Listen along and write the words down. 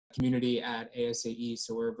community at ASAE,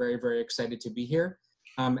 so we're very, very excited to be here.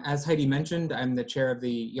 As Heidi mentioned, I'm the chair of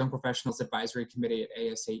the Young Professionals Advisory Committee at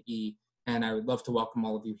ASAE, and I would love to welcome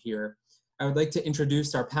all of you here. I would like to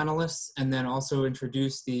introduce our panelists and then also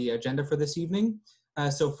introduce the agenda for this evening.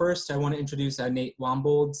 So first, I want to introduce Nate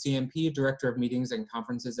Wombold, CMP, Director of Meetings and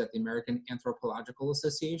Conferences at the American Anthropological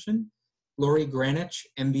Association. Lori Granich,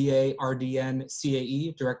 MBA, RDN,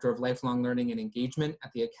 CAE, Director of Lifelong Learning and Engagement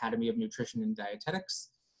at the Academy of Nutrition and Dietetics.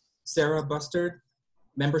 Sarah Bustard,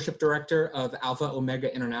 Membership Director of Alpha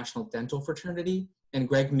Omega International Dental Fraternity. And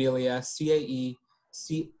Greg Melia, CAE,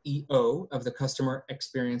 CEO of the Customer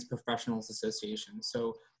Experience Professionals Association.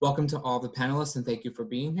 So welcome to all the panelists and thank you for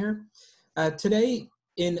being here. Today,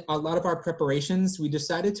 in a lot of our preparations, we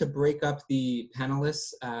decided to break up the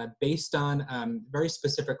panelists based on very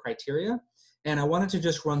specific criteria. And I wanted to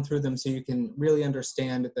just run through them so you can really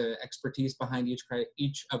understand the expertise behind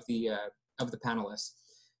each of the panelists.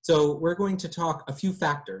 So we're going to talk a few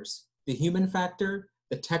factors: the human factor,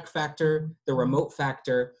 the tech factor, the remote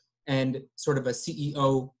factor, and sort of a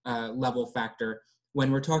CEO level factor.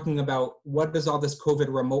 When we're talking about what does all this COVID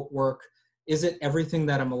remote work, is it everything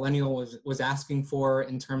that a millennial was asking for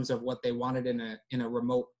in terms of what they wanted in a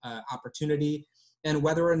remote opportunity, and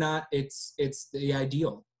whether or not it's the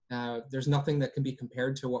ideal. There's nothing that can be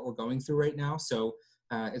compared to what we're going through right now. So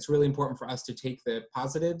it's really important for us to take the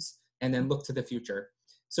positives and then look to the future.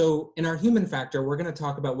 So in our human factor, we're going to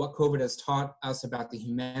talk about what COVID has taught us about the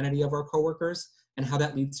humanity of our coworkers and how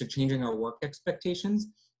that leads to changing our work expectations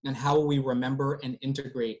and how we remember and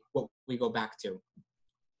integrate what we go back to.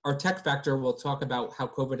 Our tech factor will talk about how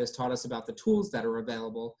COVID has taught us about the tools that are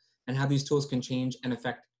available and how these tools can change and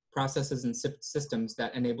affect processes and systems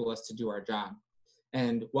that enable us to do our job.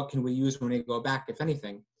 And what can we use when we go back, if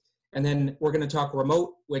anything? And then we're going to talk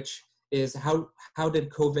remote, which is how did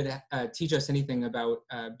COVID teach us anything about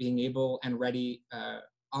being able and ready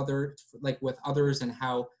with others, and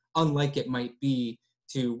how unlike it might be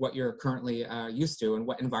to what you're currently used to and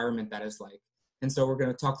what environment that is like. And so we're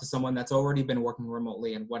going to talk to someone that's already been working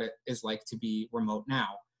remotely and what it is like to be remote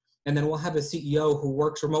now. And then we'll have a CEO who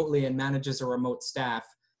works remotely and manages a remote staff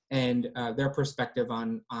and their perspective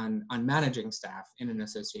on managing staff in an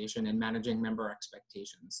association and managing member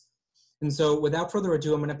expectations. And so without further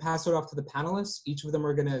ado, I'm going to pass it off to the panelists. Each of them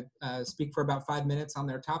are going to speak for about 5 minutes on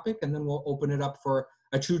their topic, and then we'll open it up for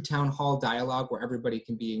a true town hall dialogue where everybody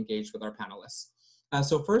can be engaged with our panelists.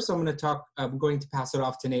 So first, I'm going to pass it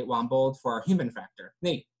off to Nate Wombold for our human factor.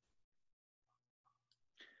 Nate.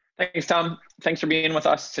 Thanks, Tom. Thanks for being with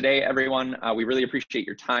us today, everyone. We really appreciate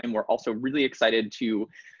your time. We're also really excited to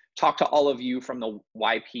talk to all of you from the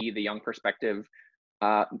YP, the Young Perspective,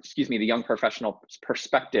 the Young Professional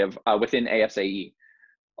Perspective within ASAE.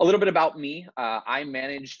 A little bit about me. I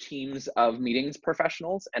manage teams of meetings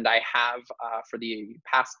professionals, and I have for the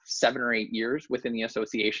past 7 or 8 years within the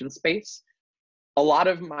association space. A lot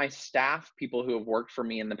of my staff, people who have worked for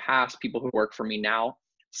me in the past, people who work for me now,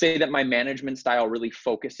 say that my management style really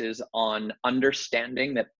focuses on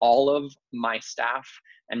understanding that all of my staff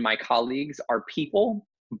and my colleagues are people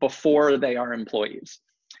before they are employees.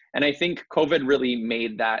 And I think COVID really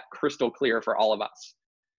made that crystal clear for all of us.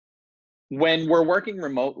 When we're working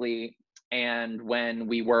remotely and when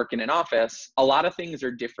we work in an office, a lot of things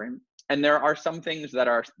are different, and there are some things that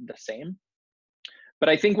are the same. But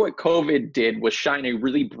I think what COVID did was shine a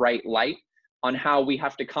really bright light on how we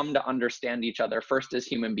have to come to understand each other first as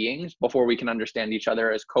human beings before we can understand each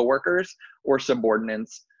other as coworkers or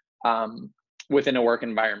subordinates within a work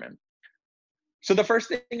environment. So the first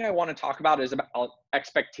thing I want to talk about is about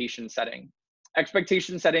expectation setting.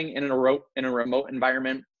 Expectation setting in a remote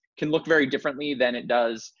environment can look very differently than it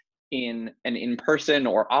does in an in-person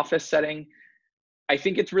or office setting. I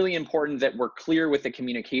think it's really important that we're clear with the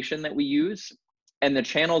communication that we use and the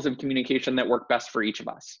channels of communication that work best for each of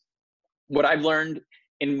us. What I've learned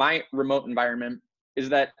in my remote environment is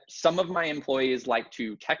that some of my employees like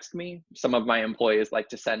to text me, some of my employees like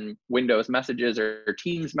to send Windows messages or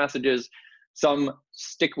Teams messages, some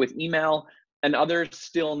stick with email, and others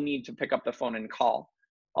still need to pick up the phone and call.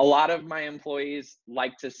 A lot of my employees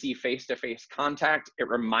like to see face-to-face contact. It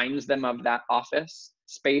reminds them of that office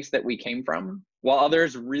space that we came from, while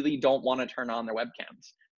others really don't want to turn on their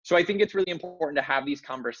webcams. So I think it's really important to have these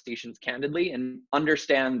conversations candidly and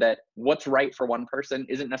understand that what's right for one person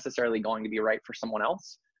isn't necessarily going to be right for someone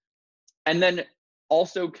else. And then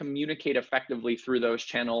also communicate effectively through those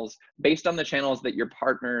channels based on the channels that your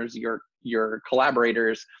partners, your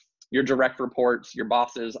collaborators, your direct reports, your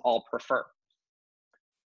bosses all prefer.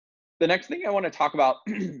 The next thing I want to talk about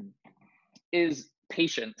is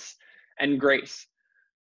patience and grace.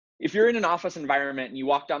 If you're in an office environment and you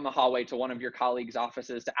walk down the hallway to one of your colleagues'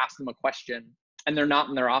 offices to ask them a question and they're not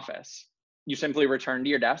in their office, you simply return to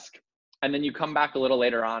your desk and then you come back a little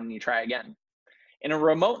later on and you try again. In a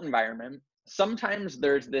remote environment, sometimes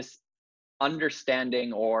there's this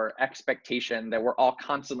understanding or expectation that we're all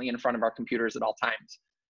constantly in front of our computers at all times.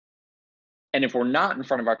 And if we're not in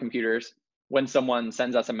front of our computers, when someone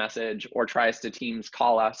sends us a message or tries to Teams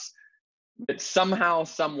call us, that somehow,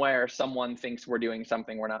 somewhere, someone thinks we're doing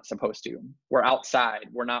something we're not supposed to. We're outside,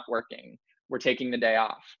 we're not working, we're taking the day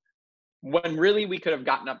off. When really we could have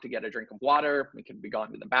gotten up to get a drink of water, we could be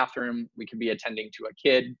gone to the bathroom, we could be attending to a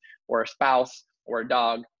kid or a spouse or a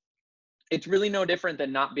dog. It's really no different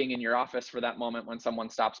than not being in your office for that moment when someone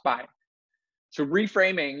stops by. So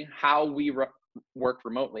reframing how we work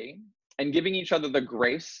remotely and giving each other the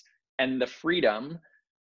grace and the freedom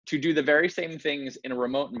to do the very same things in a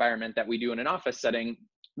remote environment that we do in an office setting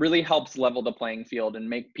really helps level the playing field and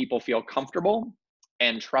make people feel comfortable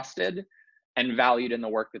and trusted and valued in the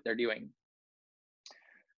work that they're doing.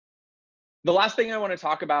 The last thing I want to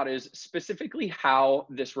talk about is specifically how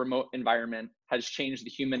this remote environment has changed the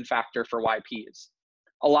human factor for YPs.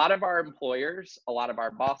 A lot of our employers, a lot of our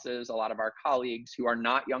bosses, a lot of our colleagues who are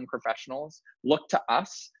not young professionals look to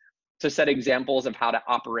us to set examples of how to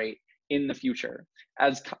operate in the future.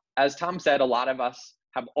 As Tom said, a lot of us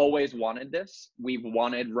have always wanted this. We've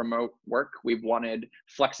wanted remote work. We've wanted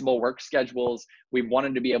flexible work schedules. We've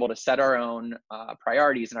wanted to be able to set our own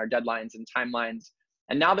priorities and our deadlines and timelines.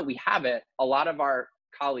 And now that we have it, a lot of our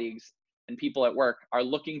colleagues and people at work are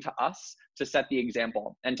looking to us to set the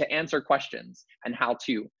example and to answer questions and how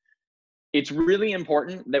to. It's really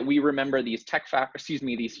important that we remember these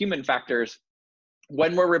these human factors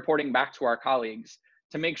when we're reporting back to our colleagues,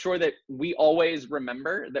 to make sure that we always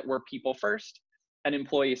remember that we're people first and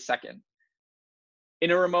employees second.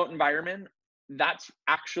 In a remote environment, that's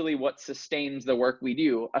actually what sustains the work we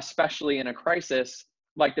do, especially in a crisis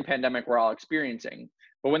like the pandemic we're all experiencing.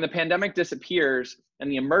 But when the pandemic disappears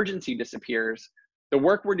and the emergency disappears, the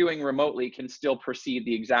work we're doing remotely can still proceed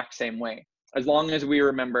the exact same way, as long as we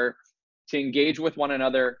remember to engage with one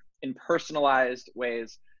another in personalized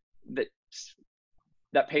ways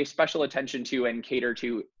that pay special attention to and cater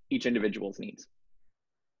to each individual's needs.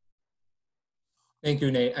 Thank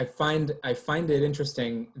you, Nate. I find it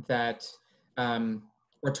interesting that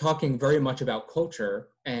we're talking very much about culture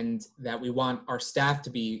and that we want our staff to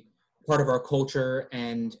be part of our culture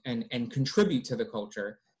and contribute to the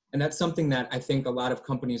culture. And that's something that I think a lot of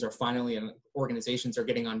companies are finally, and organizations are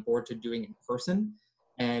getting on board to doing in person,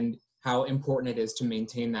 and how important it is to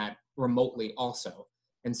maintain that remotely also.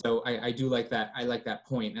 And so I do like that. I like that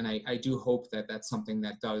point, and I do hope that that's something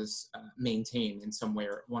that does maintain in some way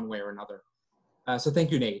or one way or another. So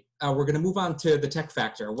thank you, Nate. We're going to move on to the tech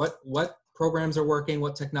factor. What programs are working?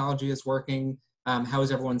 What technology is working? How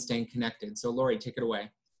is everyone staying connected? So Lori, take it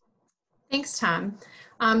away. Thanks, Tom.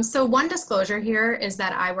 So one disclosure here is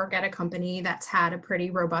that I work at a company that's had a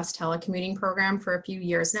pretty robust telecommuting program for a few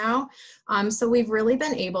years now. So we've really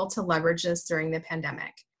been able to leverage this during the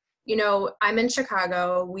pandemic. You know, I'm in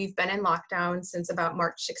Chicago. We've been in lockdown since about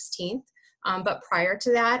March 16th. But prior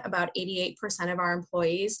to that, about 88% of our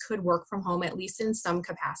employees could work from home, at least in some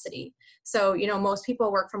capacity. So, you know, most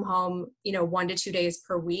people work from home, 1 to 2 days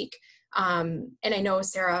per week. And I know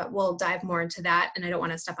Sarah will dive more into that, and I don't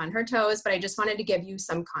want to step on her toes, but I just wanted to give you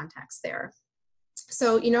some context there.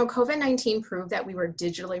 So, COVID-19 proved that we were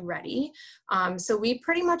digitally ready. So we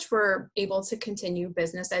pretty much were able to continue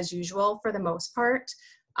business as usual for the most part.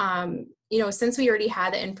 Since we already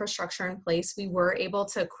had the infrastructure in place, we were able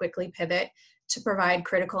to quickly pivot to provide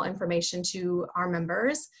critical information to our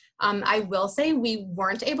members. I will say we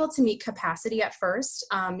weren't able to meet capacity at first.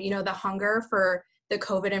 The hunger for the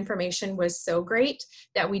COVID information was so great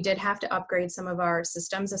that we did have to upgrade some of our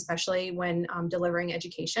systems, especially when delivering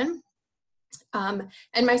education. And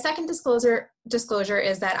my second disclosure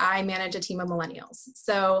is that I manage a team of millennials.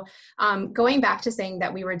 So going back to saying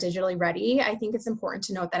that we were digitally ready, I think it's important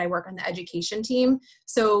to note that I work on the education team.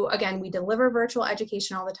 So again, we deliver virtual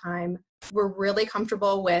education all the time. We're really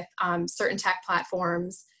comfortable with certain tech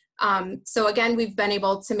platforms. So again, we've been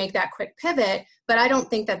able to make that quick pivot, but I don't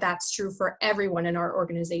think that that's true for everyone in our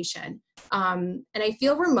organization. And I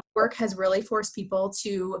feel remote work has really forced people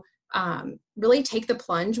to really take the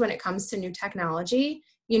plunge when it comes to new technology.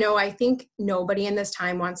 I think nobody in this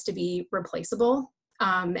time wants to be replaceable.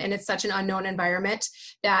 And it's such an unknown environment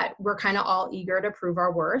that we're kind of all eager to prove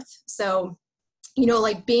our worth. So,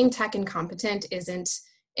 being tech incompetent isn't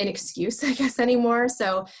an excuse, I guess, anymore.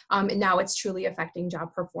 So now it's truly affecting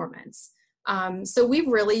job performance. So we've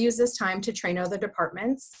really used this time to train other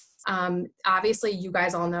departments. Obviously, you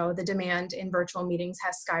guys all know the demand in virtual meetings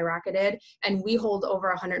has skyrocketed, and we hold over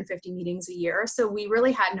 150 meetings a year. So we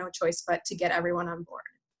really had no choice but to get everyone on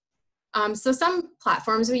board. So some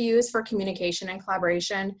platforms we use for communication and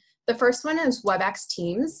collaboration. The first one is WebEx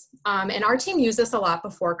Teams, and our team used this a lot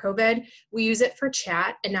before COVID. We use it for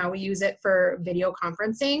chat, and now we use it for video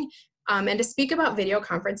conferencing. And to speak about video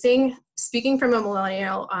conferencing, speaking from a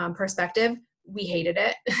millennial perspective, we hated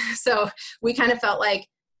it. So we kind of felt like,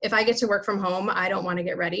 if I get to work from home, I don't want to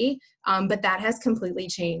get ready. But that has completely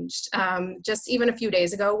changed. Just even a few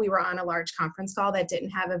days ago, we were on a large conference call that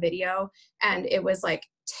didn't have a video, and it was like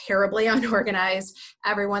terribly unorganized.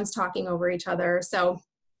 Everyone's talking over each other. So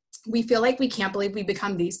we feel like we can't believe we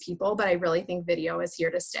become these people, but I really think video is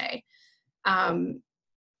here to stay.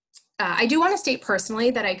 I do want to state personally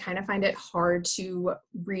that I kind of find it hard to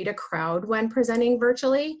read a crowd when presenting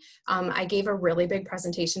virtually. I gave a really big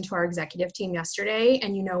presentation to our executive team yesterday,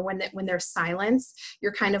 and you know, when there's silence,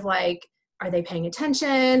 you're kind of like, are they paying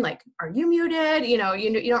attention? Like, are you muted? You know,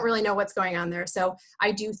 you don't really know what's going on there. So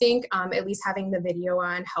I do think at least having the video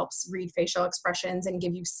on helps read facial expressions and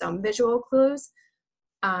give you some visual clues.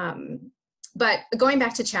 But going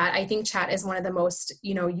back to chat, I think chat is one of the most,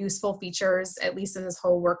 useful features, at least in this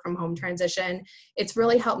whole work from home transition. It's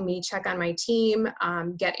really helped me check on my team,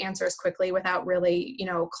 get answers quickly without really,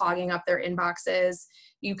 clogging up their inboxes.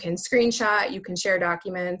 You can screenshot, you can share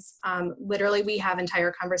documents. Literally, we have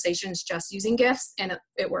entire conversations just using GIFs, and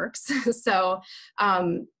it works. So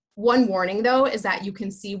one warning though is that you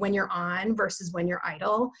can see when you're on versus when you're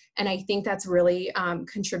idle. And I think that's really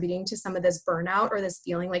contributing to some of this burnout or this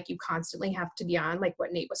feeling like you constantly have to be on, like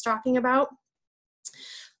what Nate was talking about.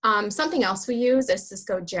 Something else we use is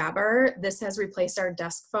Cisco Jabber. This has replaced our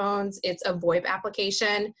desk phones. It's a VoIP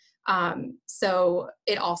application. So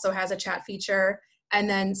it also has a chat feature. And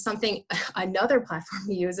then another platform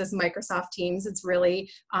we use is Microsoft Teams. It's really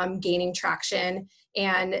gaining traction.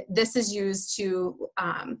 And this is used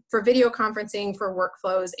for video conferencing, for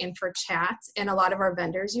workflows, and for chats. And a lot of our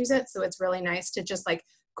vendors use it. So it's really nice to just like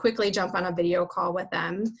quickly jump on a video call with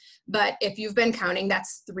them. But if you've been counting,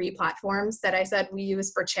 that's 3 platforms that I said we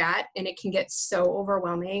use for chat, and it can get so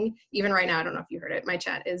overwhelming. Even right now, I don't know if you heard it, my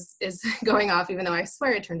chat is going off, even though I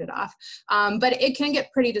swear I turned it off. But it can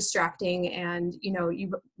get pretty distracting, and you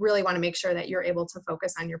really want to make sure that you're able to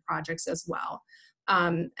focus on your projects as well.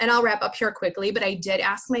 And I'll wrap up here quickly, but I did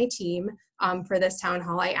ask my team for this town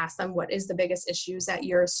hall. I asked them, what is the biggest issues that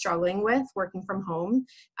you're struggling with working from home?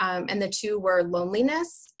 And the 2 were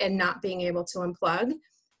loneliness and not being able to unplug.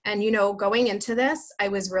 And, going into this, I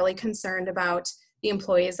was really concerned about the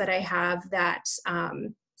employees that I have that,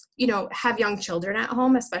 have young children at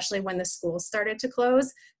home, especially when the schools started to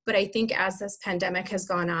close. But I think as this pandemic has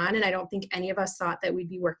gone on, and I don't think any of us thought that we'd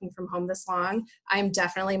be working from home this long, I'm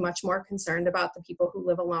definitely much more concerned about the people who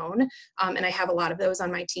live alone. And I have a lot of those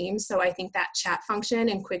on my team. So I think that chat function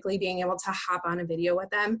and quickly being able to hop on a video with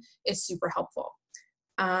them is super helpful.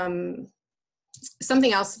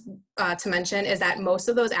 Something else to mention is that most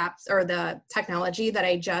of those apps, or the technology that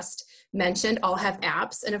I just mentioned, all have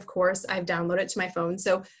apps. And of course, I've downloaded to my phone.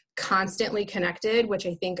 So constantly connected, which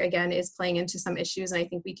I think, again, is playing into some issues. And I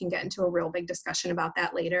think we can get into a real big discussion about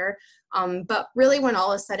that later. But really, when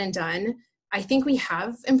all is said and done, I think we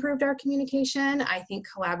have improved our communication. I think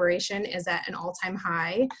collaboration is at an all-time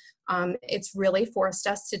high. It's really forced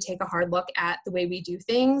us to take a hard look at the way we do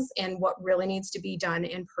things and what really needs to be done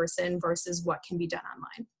in person versus what can be done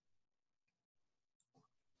online.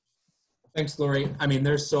 Thanks, Lori. I mean,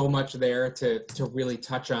 there's so much there to really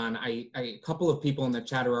touch on. A couple of people in the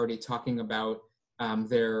chat are already talking about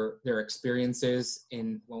their experiences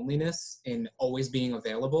in loneliness, in always being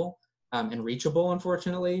available and reachable,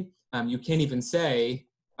 unfortunately. You can't even say,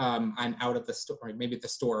 I'm out of the store, or maybe at the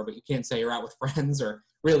store, but you can't say you're out with friends or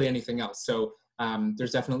really anything else. So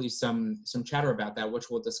there's definitely some chatter about that, which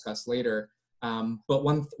we'll discuss later. But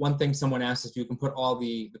one thing someone asked is if you can put all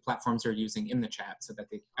the platforms they're using in the chat so that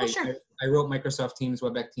they, Sure. I wrote Microsoft Teams,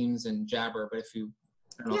 WebEx Teams, and Jabber, but if you,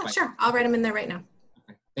 I don't know. Yeah, sure. I'll write them in there right now.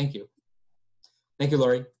 Okay. Thank you. Thank you,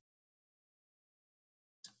 Lori.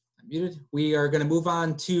 I'm muted. We are going to move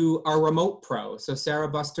on to our remote pro. So Sarah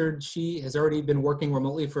Bustard, she has already been working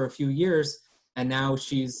remotely for a few years, and now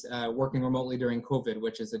she's working remotely during COVID,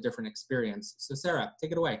 which is a different experience. So Sarah,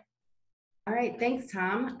 take it away. All right, thanks,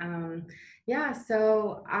 Tom. Yeah,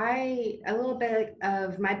 so a little bit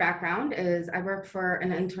of my background is I work for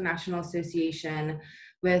an international association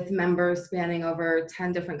with members spanning over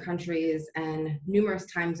 10 different countries and numerous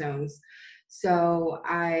time zones. So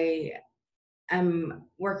I am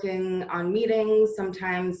working on meetings,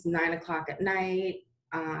 sometimes 9 o'clock at night,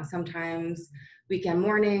 sometimes weekend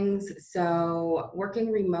mornings. So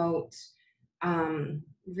working remote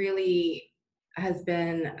really has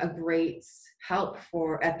been a great help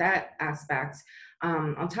at that aspect.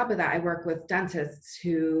 On top of that, I work with dentists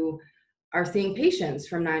who are seeing patients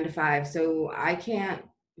from 9 to 5. So I can't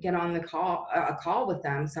get on a call with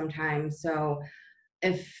them sometimes. So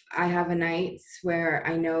if I have a night where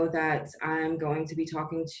I know that I'm going to be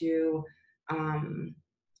talking to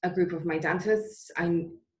a group of my dentists,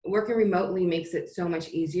 working remotely makes it so much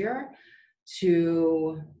easier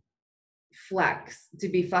to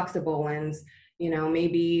be flexible and,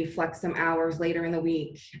 maybe flex some hours later in the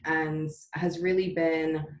week, and has really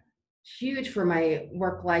been huge for my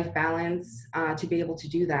work-life balance to be able to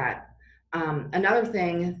do that. Another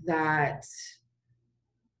thing that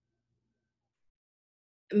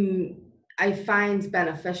I find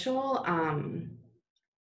beneficial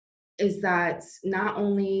is that not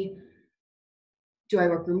only do I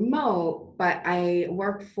work remote, but I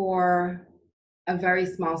work for a very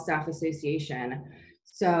small staff association.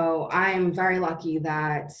 So I'm very lucky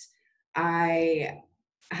that I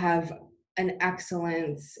have an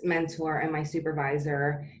excellent mentor and my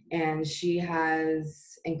supervisor, and she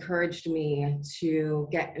has encouraged me to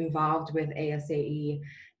get involved with ASAE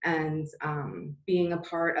and being a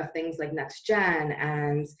part of things like Next Gen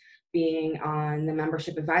and being on the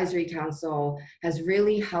Membership Advisory Council has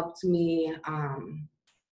really helped me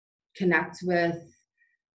connect with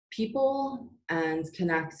people and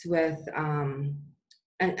connect with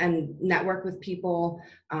and network with people,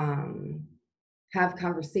 have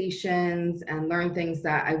conversations and learn things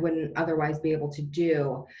that I wouldn't otherwise be able to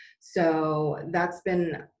do. So that's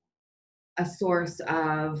been a source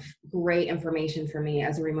of great information for me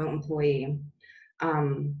as a remote employee.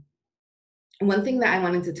 One thing that I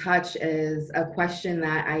wanted to touch is a question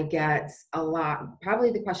that I get a lot,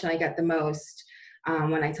 probably the question I get the most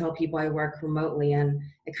when I tell people I work remotely. And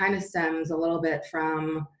it kind of stems a little bit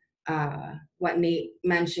from what Nate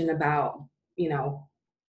mentioned about,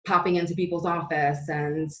 popping into people's office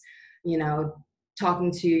and,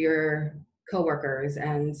 talking to your coworkers.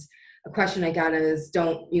 And a question I got is,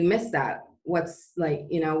 don't you miss that? What's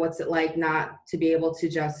it like not to be able to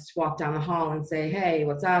just walk down the hall and say, hey,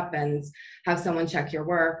 what's up? And have someone check your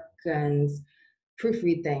work and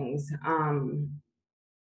proofread things.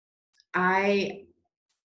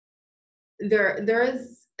 There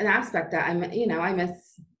is an aspect that I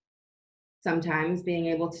miss sometimes being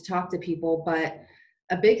able to talk to people, but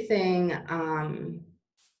a big thing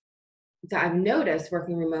that I've noticed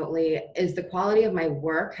working remotely is the quality of my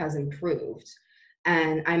work has improved,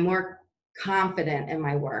 and I'm more confident in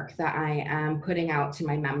my work that I am putting out to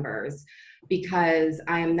my members, because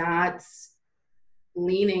I am not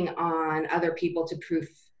leaning on other people to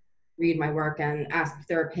proofread my work and ask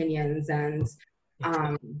their opinions, and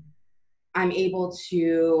I'm able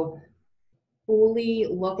to fully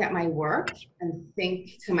look at my work and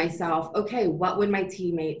think to myself, okay, what would my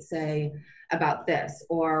teammates say about this?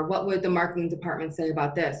 Or what would the marketing department say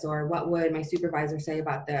about this? Or what would my supervisor say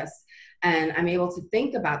about this? And I'm able to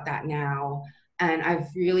think about that now. And I've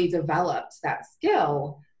really developed that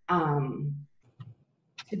skill to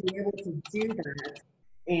be able to do that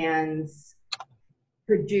and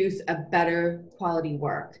produce a better quality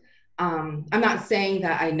work. I'm not saying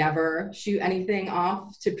that I never shoot anything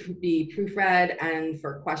off to be proofread and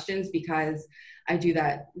for questions, because I do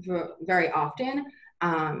that very often.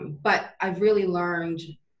 But I've really learned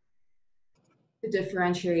to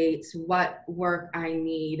differentiate what work I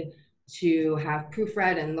need to have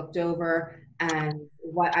proofread and looked over, and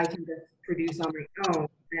what I can just produce on my own,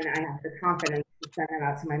 and I have the confidence to send it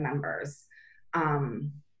out to my members.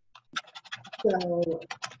 So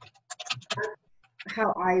that's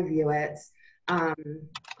how I view it.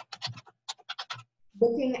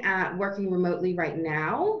 Looking at working remotely right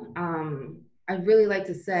now, I'd really like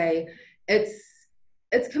to say it's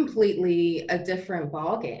completely a different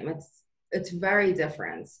ballgame. It's very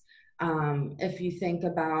different. If you think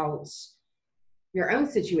about your own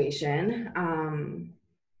situation, I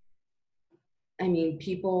mean,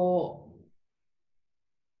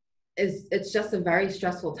 it's just a very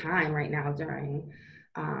stressful time right now during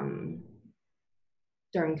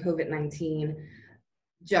COVID-19,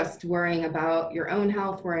 just worrying about your own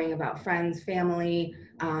health, worrying about friends, family.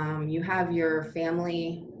 You have your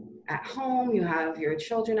family at home, you have your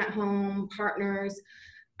children at home, partners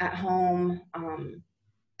at home.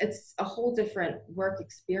 It's a whole different work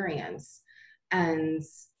experience. And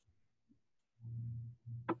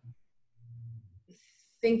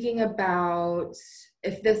thinking about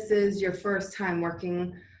if this is your first time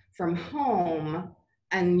working from home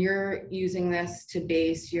and you're using this to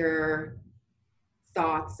base your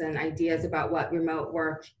thoughts and ideas about what remote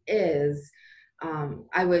work is,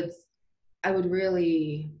 I would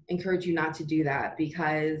really encourage you not to do that,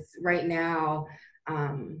 because right now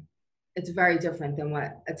it's very different than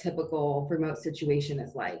what a typical remote situation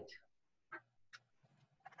is like.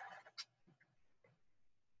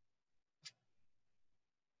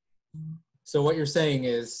 So what you're saying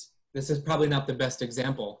is this is probably not the best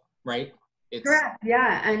example, right? Correct.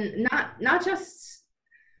 Yeah, and not just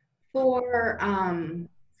for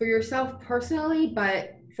yourself personally,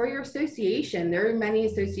 but for your association. There are many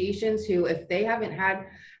associations who, if they haven't had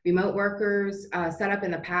remote workers set up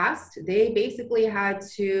in the past, they basically had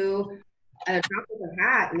to, at a drop of a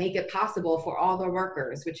hat, make it possible for all their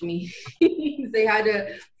workers, which means they had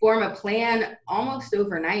to form a plan almost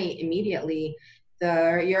overnight, immediately.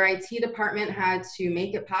 Your IT department had to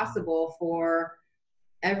make it possible for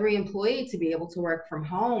every employee to be able to work from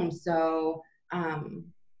home. So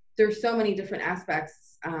there's so many different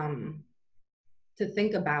aspects to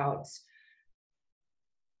think about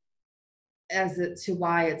as to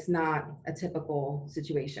why it's not a typical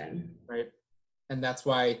situation. Right. And that's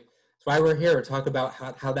why we're here to talk about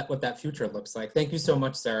what that future looks like. Thank you so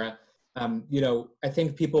much, Sarah. I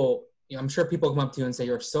think people, I'm sure people come up to you and say,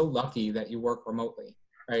 you're so lucky that you work remotely,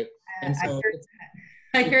 right? And so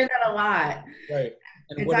I hear that a lot. Right.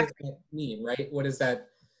 And what does that mean, right? What is that,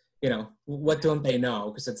 what don't they know?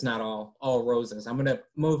 Because it's not all roses. I'm going to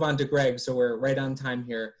move on to Greg, so we're right on time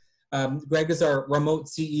here. Greg is our remote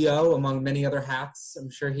CEO, among many other hats I'm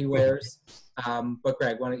sure he wears. But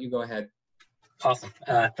Greg, why don't you go ahead? Awesome.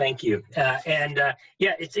 Thank you. Yeah,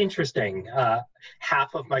 it's interesting.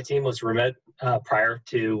 Half of my team was remote prior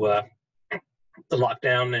to the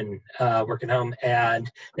lockdown and working home,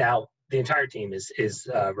 and now the entire team is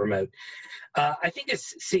remote. I think as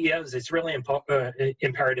CEOs, it's really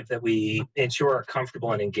imperative that we ensure a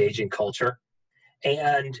comfortable and engaging culture.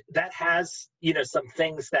 And that has, some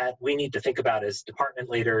things that we need to think about as department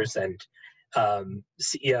leaders and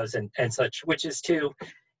CEOs and such, which is to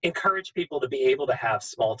encourage people to be able to have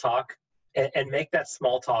small talk and make that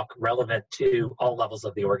small talk relevant to all levels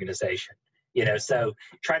of the organization. So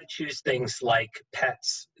try to choose things like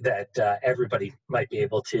pets that everybody might be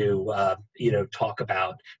able to, talk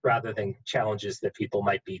about, rather than challenges that people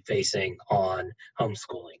might be facing on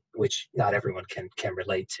homeschooling, which not everyone can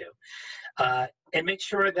relate to. And make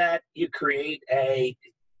sure that you create a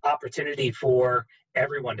opportunity for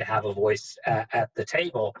everyone to have a voice at the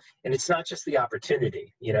table. And it's not just the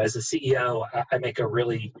opportunity. As a CEO, I make a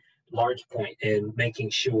really large point in making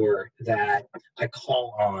sure that I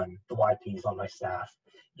call on the YPs on my staff,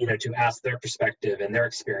 to ask their perspective and their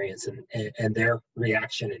experience and their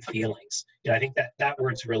reaction and feelings. I think that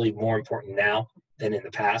word's really more important now than in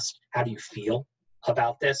the past. How do you feel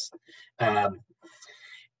about this?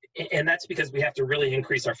 And that's because we have to really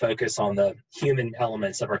increase our focus on the human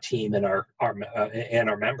elements of our team and our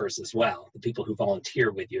members as well, the people who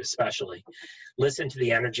volunteer with you especially. Listen to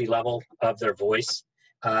the energy level of their voice.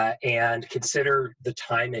 And consider the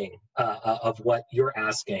timing of what you're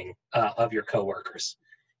asking of your coworkers.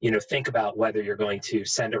 Think about whether you're going to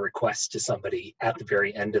send a request to somebody at the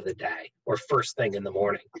very end of the day or first thing in the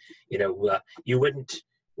morning. You wouldn't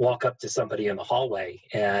walk up to somebody in the hallway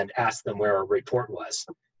and ask them where a report was.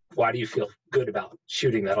 Why do you feel good about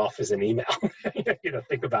shooting that off as an email?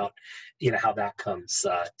 Think about, how that comes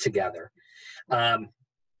together.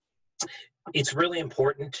 It's really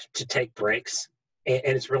important to take breaks.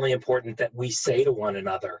 And it's really important that we say to one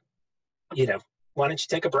another, why don't you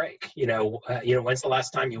take a break? When's the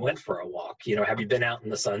last time you went for a walk? Have you been out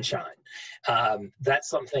in the sunshine? That's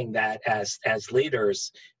something that as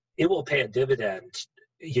leaders, it will pay a dividend,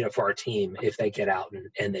 for our team if they get out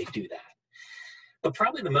and they do that. But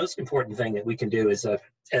probably the most important thing that we can do as a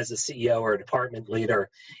CEO or a department leader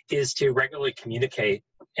is to regularly communicate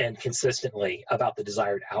and consistently about the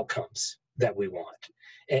desired outcomes that we want.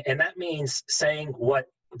 And that means saying what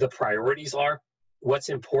the priorities are, what's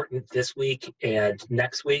important this week and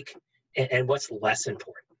next week, and what's less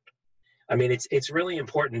important. I mean, it's really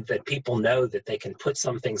important that people know that they can put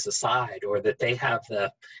some things aside, or that they have the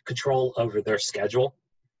control over their schedule,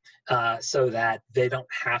 so that they don't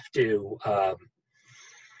have to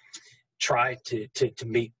try to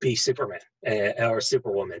be Superman or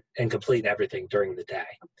Superwoman and complete everything during the day.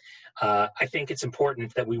 I think it's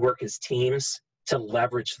important that we work as teams to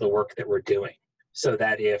leverage the work that we're doing, so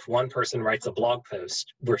that if one person writes a blog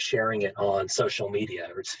post, we're sharing it on social media,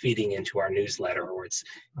 or it's feeding into our newsletter, or it's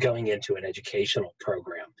going into an educational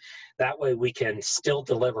program. That way we can still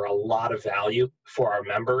deliver a lot of value for our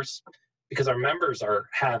members, because our members are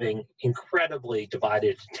having incredibly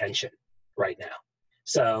divided attention right now.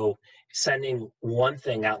 So sending one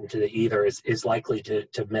thing out into the ether is likely to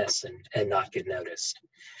miss and not get noticed.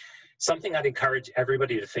 Something I'd encourage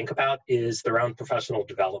everybody to think about is their own professional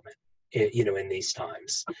development, in these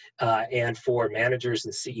times. And for managers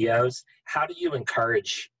and CEOs, how do you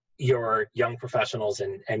encourage your young professionals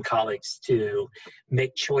and colleagues to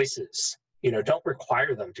make choices? Don't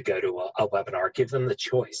require them to go to a webinar. Give them the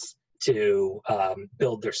choice to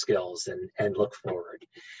build their skills and look forward.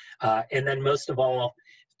 And then most of all,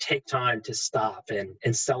 take time to stop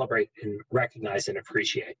and celebrate and recognize and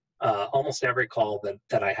appreciate. Almost every call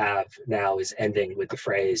that I have now is ending with the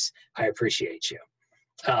phrase, "I appreciate you."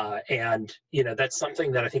 And that's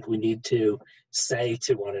something that I think we need to say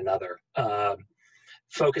to one another.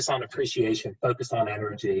 Focus on appreciation, focus on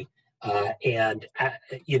energy, and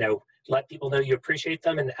let people know you appreciate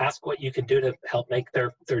them, and ask what you can do to help make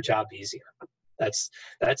their job easier.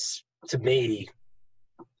 That's to me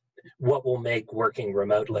what will make working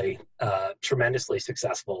remotely tremendously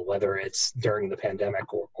successful, whether it's during the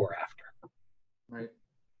pandemic or after. Right.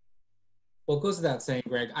 Well, it goes without saying,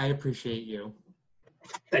 Greg, I appreciate you.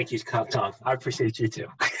 Thank you, Tom. I appreciate you too.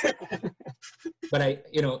 But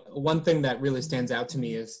one thing that really stands out to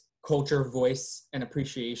me is culture, voice, and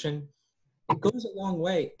appreciation. It goes a long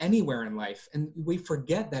way anywhere in life. And we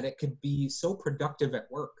forget that it could be so productive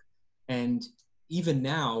at work. And even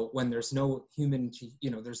now, when there's no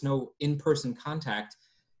there's no in-person contact,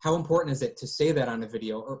 how important is it to say that on a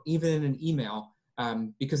video or even in an email?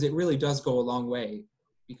 Because it really does go a long way.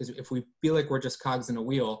 Because if we feel like we're just cogs in a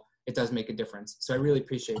wheel, it does make a difference. So I really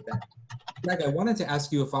appreciate that. Greg, I wanted to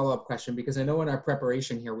ask you a follow-up question, because I know in our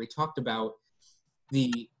preparation here, we talked about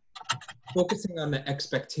the focusing on the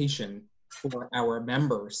expectation for our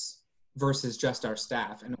members versus just our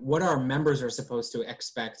staff, and what our members are supposed to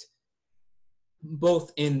expect,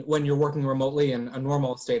 both in when you're working remotely in a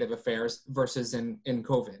normal state of affairs versus in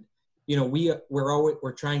COVID.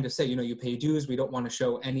 We're trying to say, you pay dues. We don't want to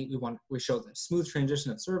show we show the smooth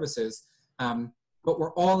transition of services, but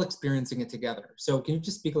we're all experiencing it together. So can you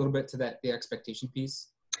just speak a little bit to the expectation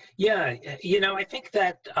piece? Yeah, I think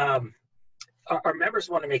that our members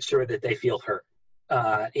want to make sure that they feel heard.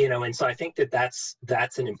 And so I think that's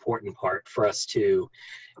an important part for us to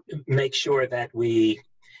make sure that we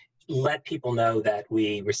let people know that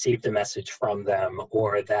we received a message from them,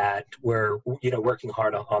 or that we're, working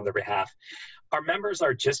hard on their behalf. Our members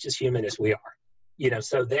are just as human as we are,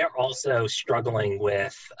 so they're also struggling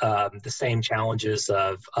with the same challenges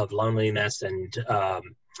of loneliness and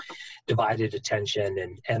divided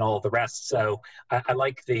attention and all the rest. So I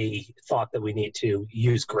like the thought that we need to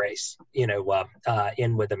use grace, in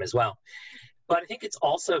with them as well. But I think it's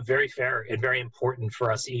also very fair and very important for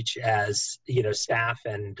us each as, staff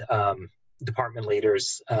and department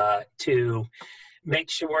leaders to make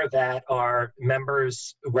sure that our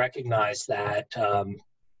members recognize that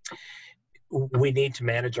we need to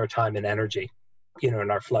manage our time and energy, in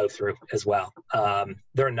our flow through as well.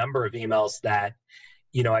 There are a number of emails that,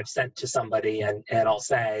 I've sent to somebody and I'll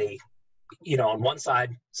say, on one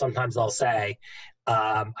side, sometimes I'll say,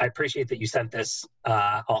 I appreciate that you sent this.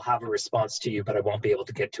 I'll have a response to you, but I won't be able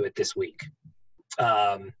to get to it this week.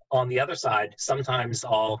 On the other side, sometimes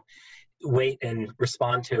I'll wait and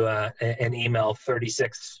respond to an email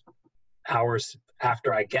 36 hours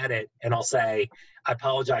after I get it, and I'll say, I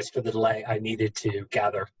apologize for the delay. I needed to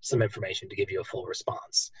gather some information to give you a full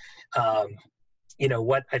response.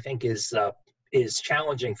 What I think is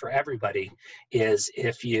challenging for everybody is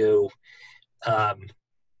if you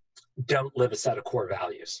don't live a set of core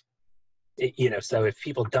values. So if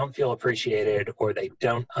people don't feel appreciated, or they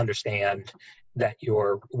don't understand that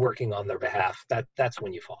you're working on their behalf, that's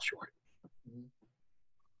when you fall short.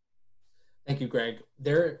 Thank you, Greg.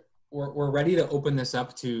 We're ready to open this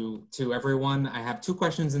up to everyone. I have 2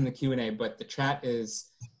 questions in the Q&A, but the chat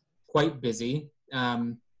is quite busy.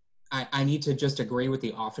 I need to just agree with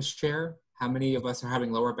the office chair. How many of us are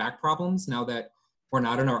having lower back problems now that we're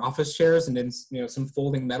not in our office chairs and in some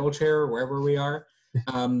folding metal chair or wherever we are?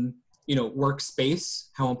 Workspace,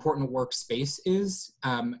 how important workspace is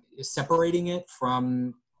separating it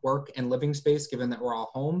from work and living space, given that we're all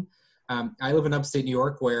home. I live in upstate New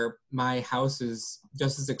York, where my house is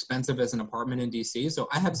just as expensive as an apartment in DC. So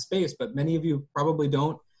I have space, but many of you probably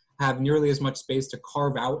don't have nearly as much space to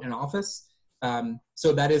carve out an office.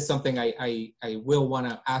 So that is something I will want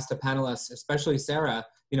to ask the panelists, especially Sarah,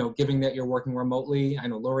 given that you're working remotely. I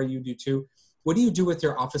know Laura, you do too. What do you do with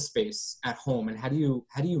your office space at home, and how do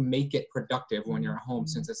you make it productive when you're at home,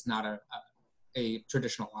 since it's not a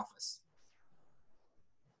traditional office?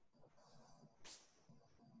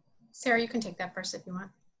 Sarah, you can take that first if you want.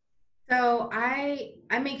 So I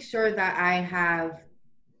make sure that I have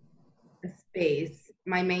a space,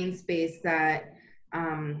 my main space, that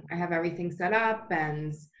I have everything set up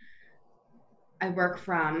and I work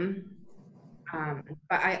from.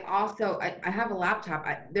 But I also, I have a laptop.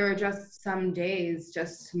 There are just some days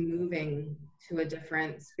just moving to a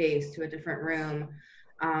different space, to a different room.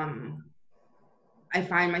 I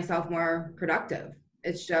find myself more productive.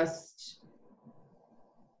 It's just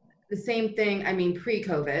the same thing. I mean,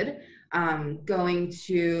 pre-COVID, going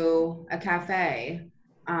to a cafe,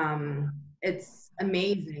 it's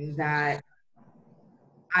amazing that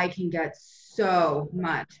I can get so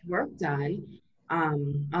much work done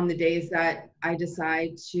on the days that I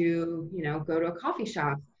decide to, go to a coffee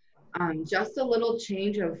shop. Just a little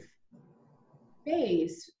change of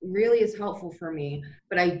space really is helpful for me,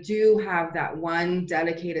 but I do have that one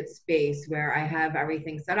dedicated space where I have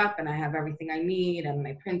everything set up and I have everything I need and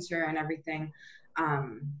my printer and everything.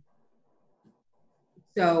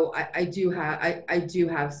 So I do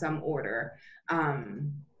have some order,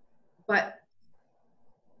 but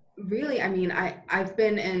really, I mean, I've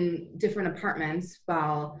been in different apartments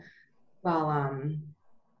while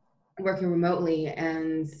working remotely,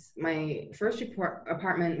 and my first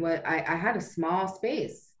apartment, I had a small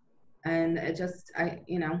space, and I just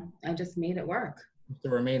made it work. The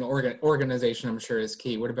remain organization, I'm sure, is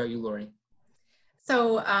key. What about you, Lori?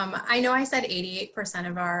 So I know I said 88%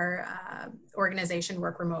 of our organization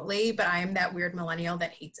work remotely, but I am that weird millennial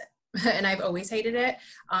that hates it. And I've always hated it.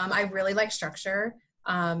 I really like structure.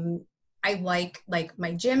 I like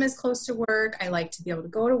my gym is close to work. I like to be able to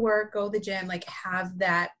go to work, go to the gym, like have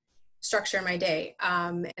that structure in my day.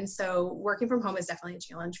 And so working from home is definitely a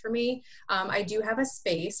challenge for me. I do have a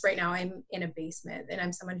space. Right now I'm in a basement and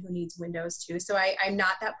I'm someone who needs windows too. So I'm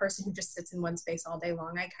not that person who just sits in one space all day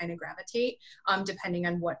long. I kind of gravitate depending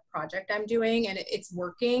on what project I'm doing, and it's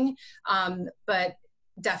working. But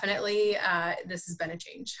definitely this has been a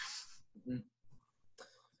change.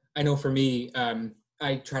 I know for me,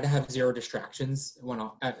 I try to have zero distractions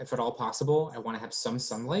if at all possible. I want to have some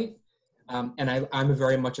sunlight. And I'm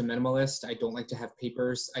very much a minimalist. I don't like to have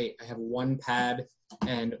papers. I have one pad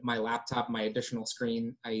and my laptop, my additional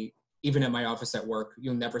screen. Even at my office at work,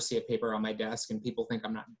 you'll never see a paper on my desk, and people think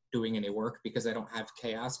I'm not doing any work because I don't have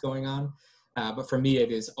chaos going on. But for me,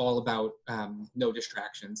 it is all about no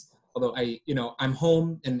distractions. Although I'm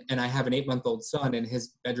home and I have an 8-month-old son, and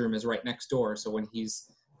his bedroom is right next door. So when he's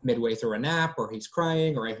midway through a nap or he's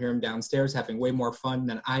crying or I hear him downstairs having way more fun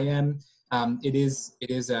than I am, it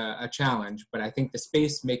is a challenge, but I think the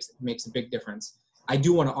space makes a big difference. I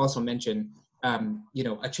do want to also mention,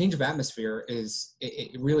 a change of atmosphere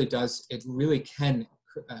it really can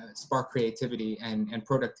spark creativity and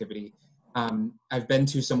productivity. I've been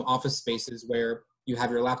to some office spaces where you have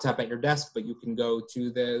your laptop at your desk, but you can go to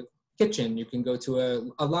the kitchen, you can go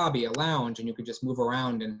to a lobby, a lounge, and you can just move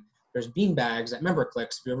around. And there's bean bags at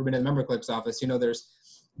MemberClicks. If you've ever been in the MemberClicks office,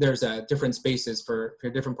 there's different spaces for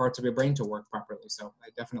different parts of your brain to work properly. So I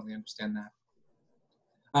definitely understand that.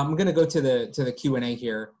 I'm going to go to the Q&A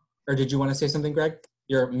here. Or did you want to say something, Greg?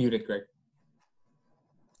 You're muted, Greg.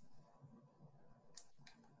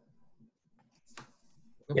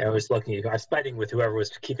 Yeah, I was looking. I was fighting with whoever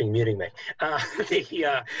was keeping muting me.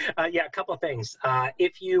 Yeah, a couple of things.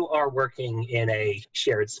 If you are working in a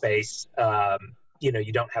shared space,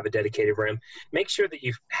 you don't have a dedicated room, make sure that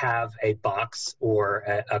you have a box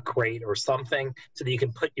or a crate or something so that you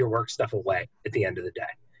can put your work stuff away at the end of the day.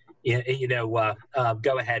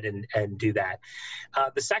 Go ahead and do that.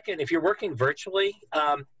 The second, if you're working virtually,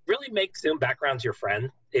 really make Zoom backgrounds your friend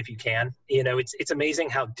if you can. It's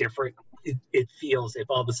amazing how different it feels if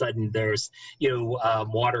all of a sudden there's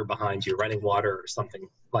water behind you, running water or something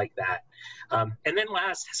like that. And then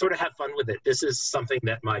last, sort of have fun with it. This is something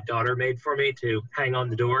that my daughter made for me to hang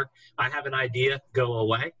on the door. I have an idea, go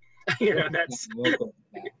away. That's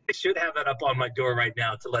I should have that up on my door right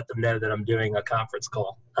now to let them know that I'm doing a conference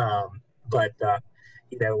call. But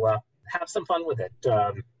have some fun with it.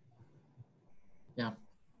 Yeah.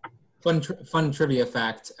 Fun trivia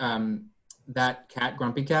fact. That cat,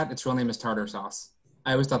 Grumpy Cat, its real name is Tartar Sauce.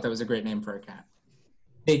 I always thought that was a great name for a cat.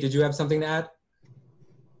 Hey, did you have something to add?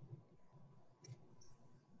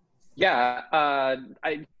 Yeah,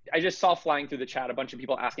 I just saw flying through the chat a bunch of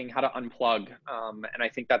people asking how to unplug, and I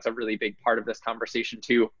think that's a really big part of this conversation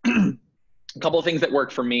too. A couple of things that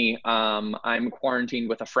work for me. I'm quarantined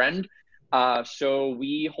with a friend, so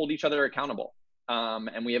we hold each other accountable,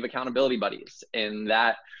 and we have accountability buddies in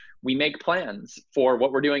that we make plans for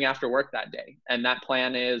what we're doing after work that day. And that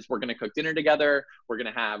plan is we're going to cook dinner together. We're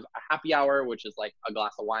going to have a happy hour, which is like a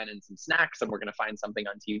glass of wine and some snacks. And we're going to find something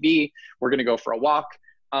on TV. We're going to go for a walk.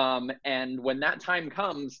 And when that time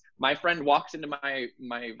comes, my friend walks into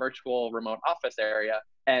my virtual remote office area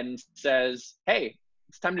and says, hey,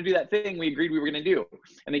 it's time to do that thing we agreed we were going to do.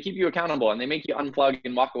 And they keep you accountable and they make you unplug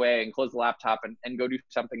and walk away and close the laptop and go do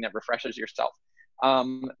something that refreshes yourself.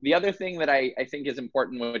 The other thing that I think is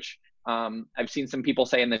important, which I've seen some people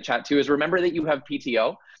say in the chat too, is remember that you have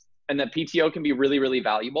PTO, and that PTO can be really, really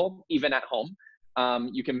valuable even at home.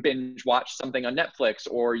 You can binge watch something on Netflix,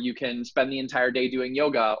 or you can spend the entire day doing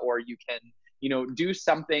yoga, or you can, do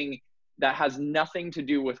something that has nothing to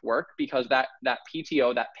do with work, because that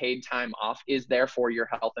PTO, that paid time off, is there for your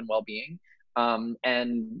health and well-being.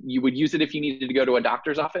 And you would use it if you needed to go to a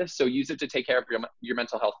doctor's office. So use it to take care of your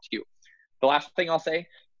mental health too. The last thing I'll say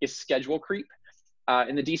is schedule creep.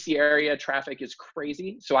 In the DC area, traffic is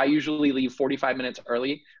crazy. So I usually leave 45 minutes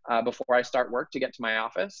early before I start work to get to my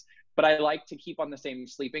office. But I like to keep on the same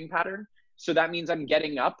sleeping pattern. So that means I'm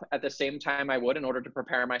getting up at the same time I would in order to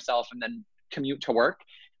prepare myself and then commute to work.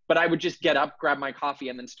 But I would just get up, grab my coffee,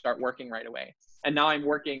 and then start working right away. And now I'm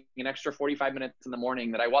working an extra 45 minutes in the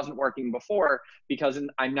morning that I wasn't working before, because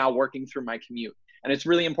I'm now working through my commute. And it's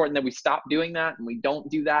really important that we stop doing that and we don't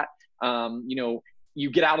do that. You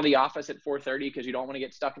get out of the office at 4:30 because you don't want to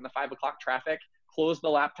get stuck in the 5 o'clock traffic. Close the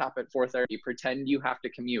laptop at 4:30. Pretend you have to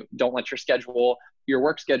commute. Don't let your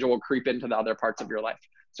work schedule creep into the other parts of your life.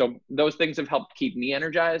 So those things have helped keep me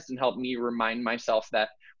energized and helped me remind myself that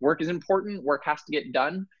work is important. Work has to get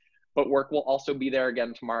done, but work will also be there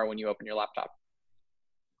again tomorrow when you open your laptop.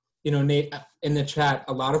 Nate, in the chat,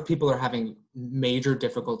 a lot of people are having major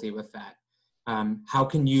difficulty with that. How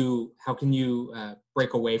can you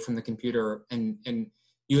break away from the computer and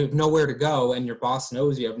you have nowhere to go, and your boss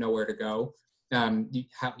knows you have nowhere to go?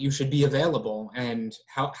 You should be available, and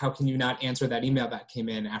how can you not answer that email that came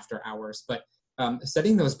in after hours? But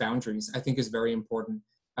setting those boundaries, I think, is very important.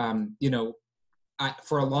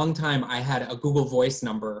 For a long time, I had a Google Voice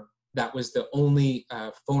number that was the only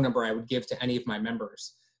phone number I would give to any of my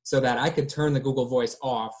members, so that I could turn the Google Voice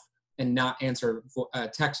off and not answer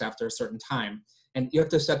text after a certain time. And you have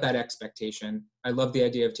to set that expectation. I love the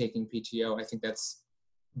idea of taking PTO. I think that's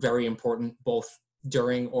very important, both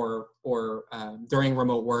during during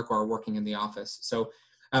remote work or working in the office. So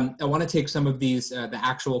I want to take some of these, the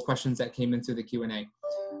actual questions that came in through the Q&A.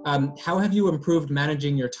 How have you improved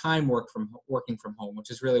managing your time working from home, which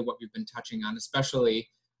is really what we've been touching on, especially,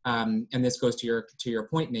 and this goes to your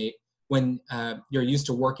point, Nate, when you're used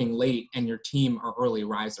to working late and your team are early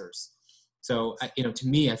risers. So, to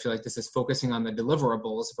me, I feel like this is focusing on the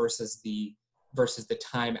deliverables versus the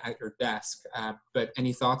time at your desk. But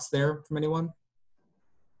any thoughts there from anyone?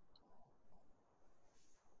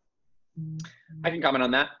 I can comment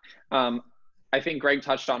on that. I think Greg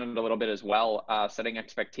touched on it a little bit as well, setting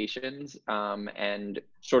expectations and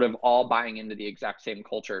sort of all buying into the exact same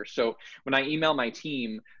culture. So when I email my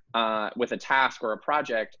team with a task or a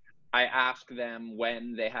project, I ask them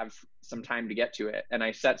when they have some time to get to it. And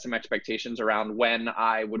I set some expectations around when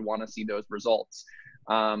I would want to see those results.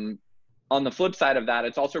 On the flip side of that,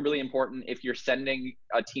 it's also really important if you're sending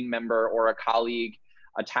a team member or a colleague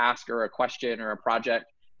a task or a question or a project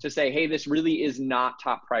to say, hey, this really is not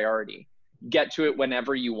top priority. Get to it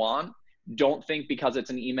whenever you want. Don't think because it's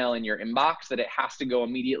an email in your inbox that it has to go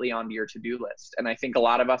immediately onto your to-do list. And I think a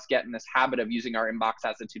lot of us get in this habit of using our inbox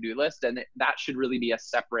as a to-do list, and that should really be a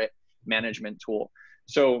separate management tool.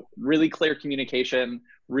 So really clear communication,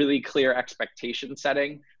 really clear expectation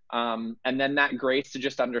setting, and then that grace to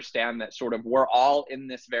just understand that sort of we're all in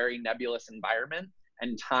this very nebulous environment,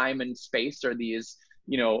 and time and space are these,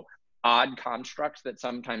 odd constructs that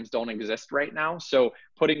sometimes don't exist right now. So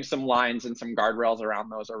putting some lines and some guardrails around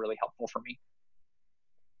those are really helpful for me.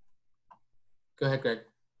 Go ahead, Greg.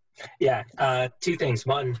 Yeah, two things.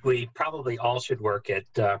 One, we probably all should work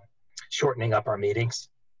at shortening up our meetings.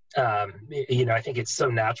 I think it's so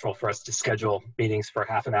natural for us to schedule meetings for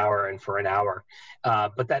half an hour and for an hour,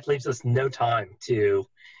 but that leaves us no time to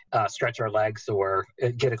stretch our legs or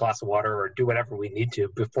get a glass of water or do whatever we need to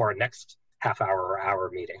before our next half hour or hour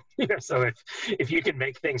meeting. So if you can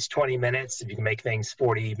make things 20 minutes, if you can make things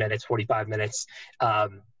 40 minutes, 45 minutes,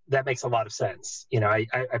 that makes a lot of sense. I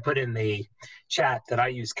put in the chat that I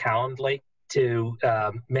use Calendly to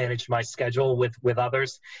manage my schedule with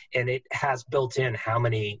others, and it has built in how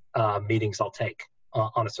many meetings I'll take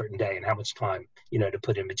on a certain day and how much time to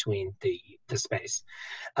put in between the space.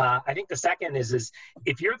 I think the second is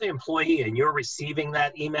if you're the employee and you're receiving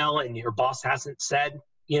that email and your boss hasn't said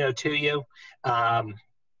to you,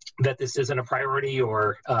 that this isn't a priority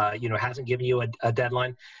or, hasn't given you a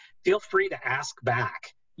deadline, feel free to ask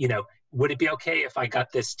back, would it be okay if I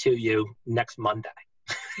got this to you next Monday?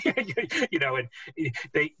 And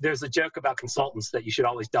there's a joke about consultants that you should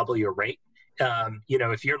always double your rate.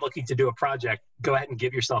 If you're looking to do a project, go ahead and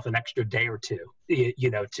give yourself an extra day or two,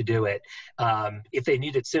 to do it. If they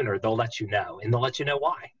need it sooner, they'll let you know, and they'll let you know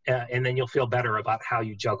why. And then you'll feel better about how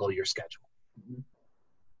you juggle your schedule.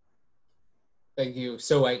 Thank you.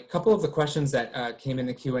 So a couple of the questions that came in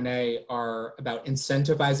the Q&A are about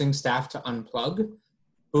incentivizing staff to unplug,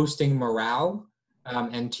 boosting morale,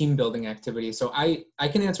 and team building activities. So I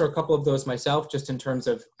can answer a couple of those myself, just in terms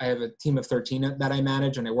of, I have a team of 13 that I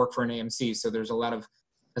manage, and I work for an AMC. So there's a lot of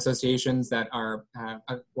associations that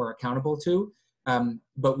we're accountable to.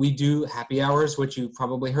 But we do happy hours, which you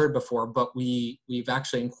probably heard before, but we've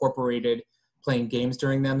actually incorporated playing games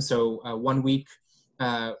during them. So 1 week,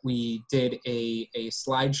 we did a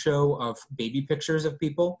slideshow of baby pictures of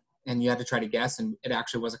people, and you had to try to guess, and it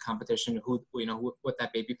actually was a competition what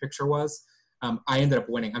that baby picture was. I ended up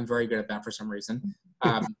winning. I'm very good at that for some reason.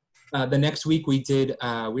 The next week we did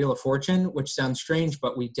Wheel of Fortune, which sounds strange,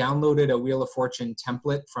 but we downloaded a Wheel of Fortune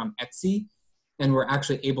template from Etsy, and we're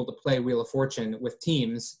actually able to play Wheel of Fortune with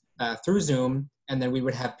teams through Zoom, and then we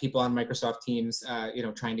would have people on Microsoft Teams,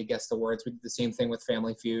 trying to guess the words. We did the same thing with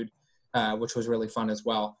Family Feud, which was really fun as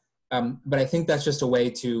well. But I think that's just a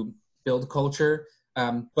way to build culture.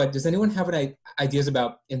 But does anyone have any ideas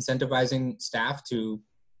about incentivizing staff to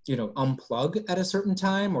unplug at a certain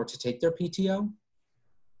time or to take their PTO?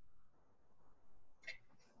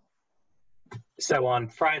 So on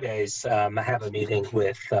Fridays, I have a meeting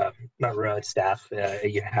with my remote staff.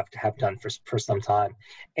 You have to have done for some time.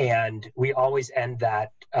 And we always end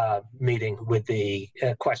that meeting with the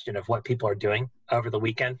question of what people are doing over the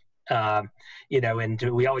weekend. And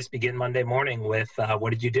we always begin Monday morning with what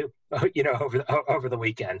did you do, over the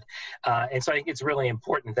weekend. And so I think it's really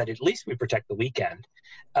important that at least we protect the weekend.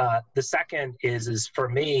 The second is for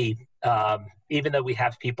me, even though we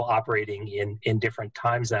have people operating in different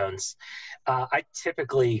time zones, I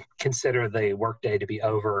typically consider the workday to be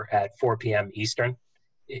over at 4 p.m. Eastern.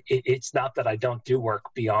 It's not that I don't do work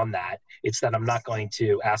beyond that. It's that I'm not going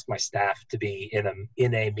to ask my staff to be in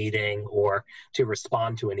a meeting or to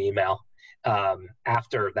respond to an email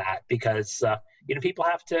after that, because people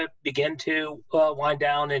have to begin to wind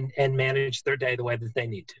down and manage their day the way that they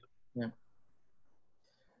need to. Yeah.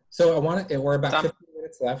 So we're about 15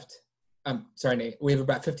 minutes left. Sorry, Nate. We have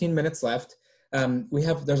about 15 minutes left.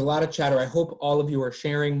 There's a lot of chatter. I hope all of you are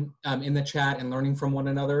sharing in the chat and learning from one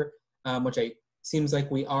another, which seems like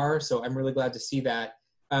we are, so I'm really glad to see that.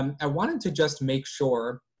 I wanted to just make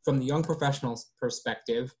sure, from the young professionals'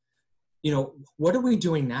 perspective, what are we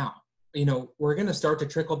doing now? We're going to start to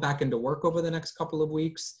trickle back into work over the next couple of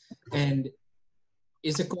weeks, and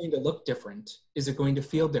is it going to look different? Is it going to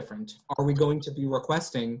feel different? Are we going to be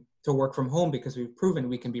requesting to work from home because we've proven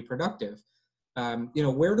we can be productive?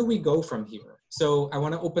 Where do we go from here? So I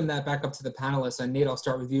want to open that back up to the panelists, and Nate, I'll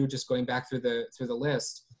start with you, just going back through the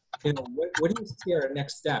list. What do you see are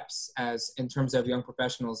next steps in terms of young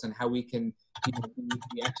professionals, and how we can be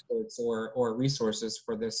the experts or resources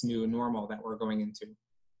for this new normal that we're going into?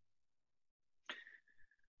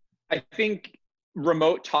 I think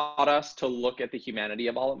remote taught us to look at the humanity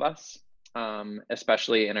of all of us,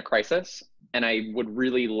 especially in a crisis. And I would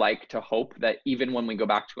really like to hope that even when we go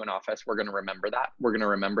back to an office, we're going to remember that. We're going to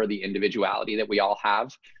remember the individuality that we all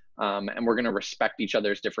have. And we're going to respect each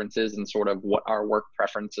other's differences and sort of what our work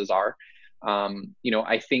preferences are.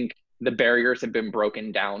 I think the barriers have been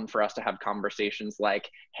broken down for us to have conversations like,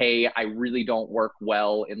 hey, I really don't work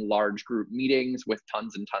well in large group meetings with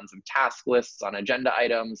tons and tons of task lists on agenda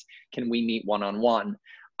items. Can we meet one-on-one?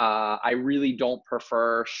 I really don't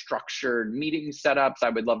prefer structured meeting setups. I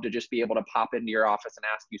would love to just be able to pop into your office and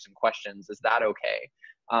ask you some questions. Is that okay?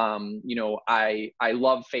 I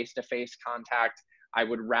love face-to-face contact. I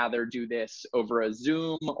would rather do this over a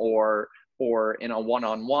Zoom or in a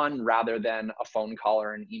one-on-one rather than a phone call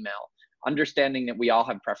or an email. Understanding that we all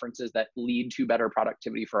have preferences that lead to better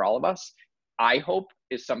productivity for all of us, I hope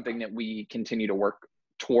is something that we continue to work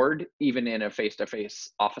toward, even in a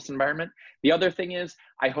face-to-face office environment. The other thing is,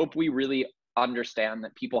 I hope we really understand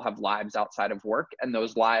that people have lives outside of work, and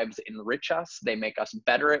those lives enrich us. They make us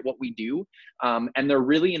better at what we do, and they're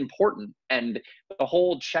really important. And the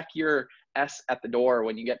whole check your S at the door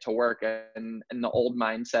when you get to work, and the old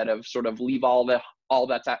mindset of sort of leave all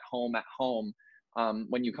that's at home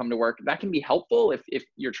when you come to work, that can be helpful if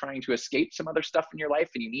you're trying to escape some other stuff in your life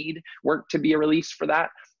and you need work to be a release for that.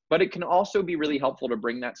 but it can also be really helpful to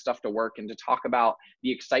bring that stuff to work and to talk about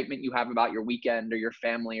the excitement you have about your weekend or your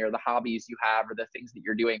family or the hobbies you have or the things that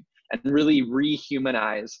you're doing, and really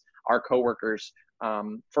rehumanize our coworkers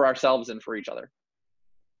for ourselves and for each other.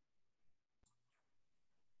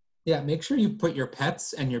 Yeah, make sure you put your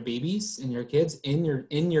pets and your babies and your kids in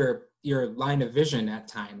your line of vision at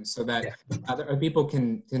times, so that other people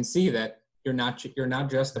can see that you're not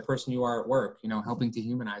just the person you are at work. You know, helping to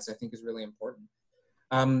humanize, I think, is really important.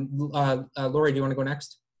 Lori, do you want to go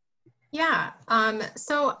next? Yeah,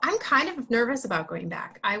 so I'm kind of nervous about going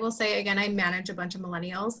back. I will say again, I manage a bunch of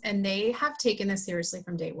millennials and they have taken this seriously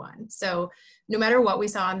from day one. So no matter what we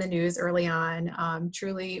saw on the news early on,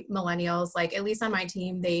 truly millennials, like at least on my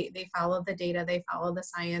team, they follow the data, they follow the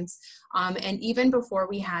science. And even before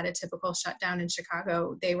we had a typical shutdown in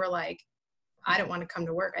Chicago, they were like, I don't want to come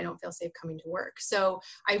to work. I don't feel safe coming to work. So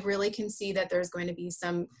I really can see that there's going to be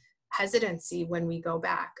some hesitancy when we go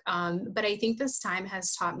back. But I think this time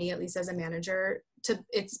has taught me, at least as a manager,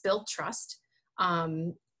 it's built trust.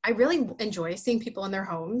 I really enjoy seeing people in their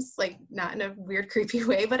homes, like not in a weird, creepy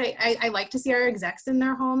way, but I like to see our execs in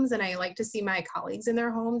their homes, and I like to see my colleagues in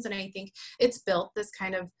their homes. And I think it's built this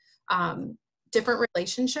kind of different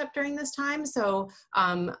relationship during this time. So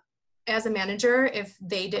as a manager, if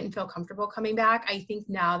they didn't feel comfortable coming back, I think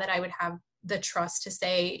now that I would have the trust to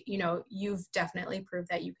say, you know, you've definitely proved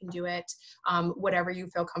that you can do it. Whatever you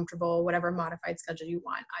feel comfortable, whatever modified schedule you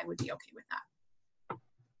want, I would be okay with that.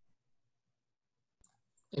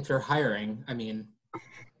 If you're hiring, I mean,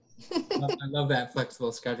 I love that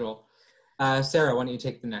flexible schedule. Sarah, why don't you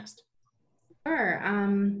take the next? Sure.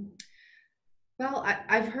 Well,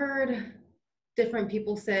 I've heard different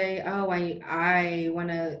people say, oh, I want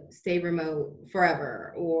to stay remote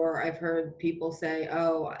forever. Or I've heard people say,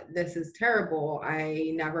 oh, this is terrible.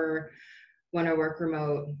 I never want to work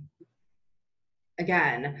remote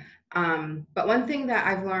again. But one thing that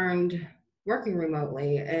I've learned working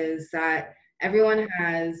remotely is that everyone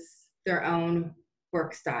has their own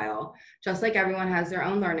work style. Just like everyone has their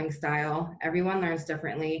own learning style, everyone learns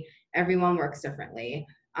differently, everyone works differently.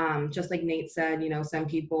 Just like Nate said, you know, some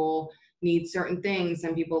people need certain things.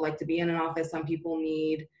 Some people like to be in an office. Some people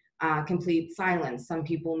need complete silence. Some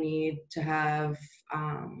people need to have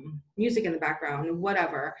music in the background,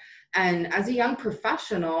 whatever. And as a young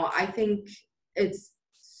professional, I think it's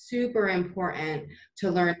super important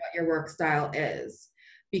to learn what your work style is,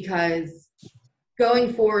 because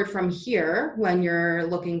going forward from here, when you're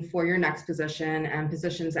looking for your next position and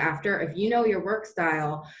positions after, if you know your work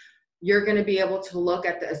style, you're going to be able to look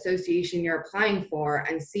at the association you're applying for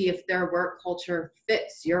and see if their work culture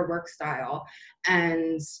fits your work style.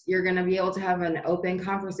 And you're going to be able to have an open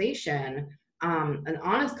conversation, an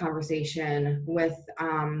honest conversation with,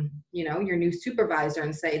 you know, your new supervisor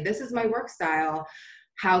and say, this is my work style.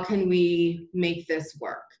 How can we make this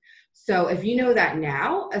work? So if you know that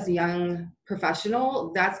now as a young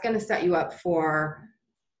professional, that's going to set you up for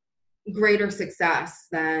greater success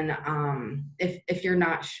than if you're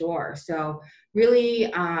not sure. So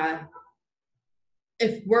really,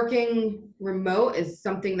 if working remote is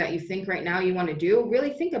something that you think right now you want to do,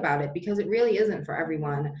 really think about it, because it really isn't for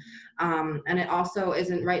everyone. And it also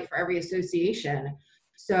isn't right for every association.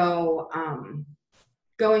 So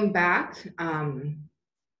going back,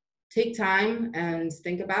 take time and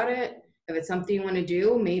think about it. If it's something you want to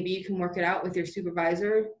do, maybe you can work it out with your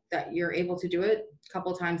supervisor that you're able to do it a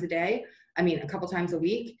couple times a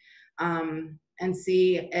week, and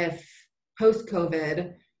see if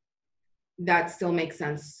post-COVID that still makes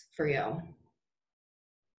sense for you.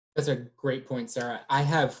 That's a great point, Sarah. I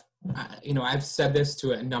have, you know, I've said this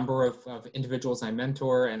to a number of individuals I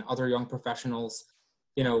mentor and other young professionals.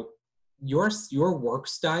 You know, your work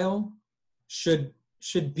style should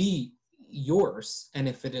be yours. And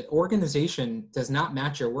if an organization does not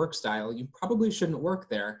match your work style, you probably shouldn't work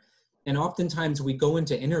there. And oftentimes we go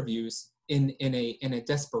into interviews in a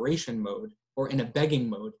desperation mode or in a begging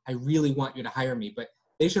mode. I really want you to hire me, but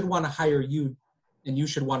they should want to hire you, and you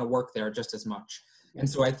should want to work there just as much. And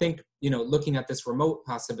so I think, you know, looking at this remote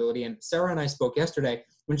possibility, and Sarah and I spoke yesterday,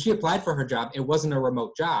 when she applied for her job, it wasn't a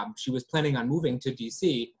remote job. She was planning on moving to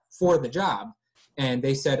DC for the job. And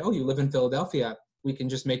they said, oh, you live in Philadelphia, we can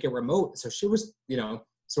just make it remote. So she was, you know,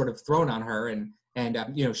 sort of thrown on her, and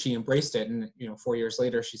you know, she embraced it. And, you know, 4 years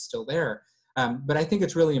later, she's still there. But I think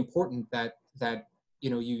it's really important that you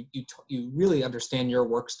know, you really understand your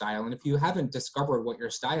work style. And if you haven't discovered what your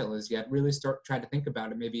style is yet, really try to think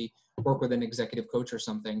about it. Maybe work with an executive coach or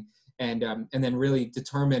something, and then really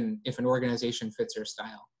determine if an organization fits your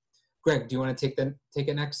style. Greg, do you want to take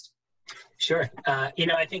it next? Sure.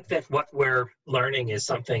 I think that what we're learning is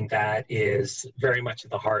something that is very much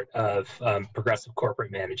at the heart of progressive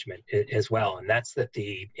corporate management as well, and that's that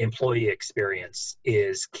the employee experience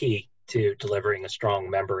is key to delivering a strong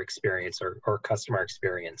member experience or customer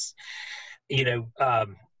experience.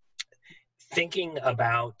 Thinking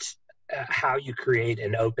about how you create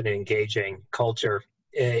an open and engaging culture,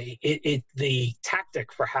 the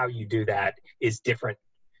tactic for how you do that is different,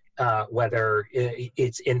 whether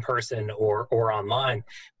it's in person or online,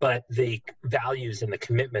 but the values and the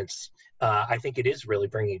commitments, I think it is really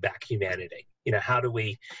bringing back humanity. How do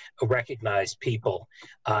we recognize people?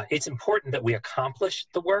 It's important that we accomplish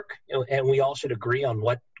the work, and we all should agree on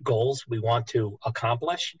what goals we want to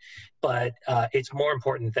accomplish, but it's more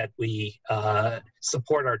important that we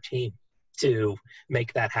support our team to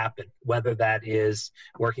make that happen, whether that is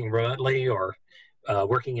working remotely or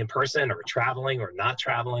working in person or traveling or not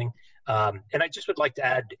traveling. And I just would like to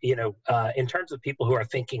add, in terms of people who are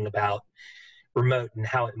thinking about remote and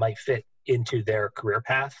how it might fit into their career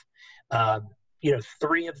path,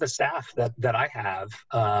 3 of the staff that I have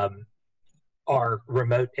are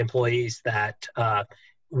remote employees that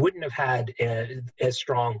wouldn't have had as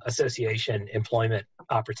strong association employment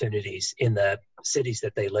opportunities in the cities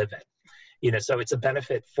that they live in. So it's a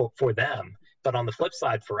benefit for them. But on the flip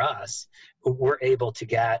side, for us, we're able to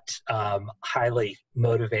get highly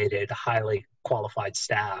motivated, highly qualified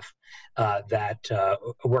staff that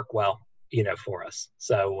work well, for us.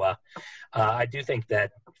 So I do think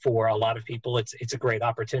that for a lot of people, it's a great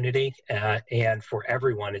opportunity, and for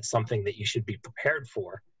everyone, it's something that you should be prepared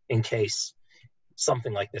for in case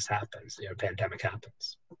something like this happens, pandemic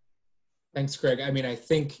happens. Thanks, Greg. I mean, I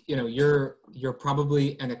think, you're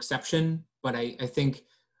probably an exception, but I think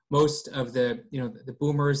most of the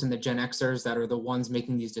boomers and the Gen Xers that are the ones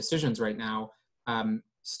making these decisions right now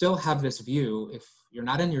still have this view: if you're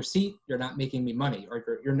not in your seat, you're not making me money,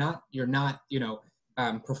 or you're not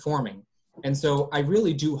performing. And so I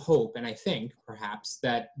really do hope, and I think perhaps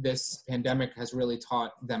that this pandemic has really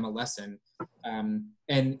taught them a lesson,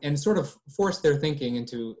 and sort of forced their thinking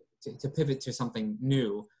to pivot to something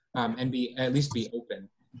new, and at least be open.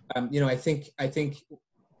 I think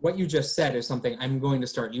what you just said is something I'm going to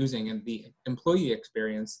start using, and the employee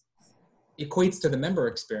experience equates to the member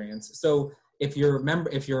experience. So if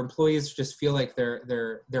your employees just feel like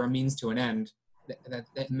they're a means to an end,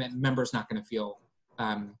 that member's not going to feel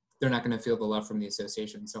they're not going to feel the love from the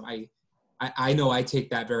association. So I know I take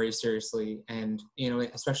that very seriously, and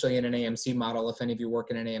especially in an AMC model, if any of you work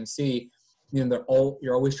in an AMC, you're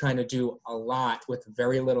always trying to do a lot with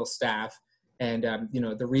very little staff. And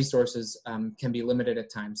the resources can be limited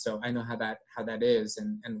at times. So I know how that is,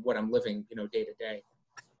 and what I'm living day to day.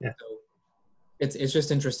 Yeah. So it's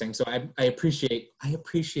just interesting. So I appreciate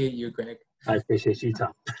you, Greg. I appreciate you,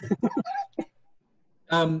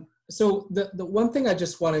 Tom. So the one thing I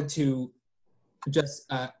just wanted to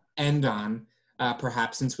end on,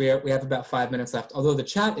 perhaps, since we have about 5 minutes left, although the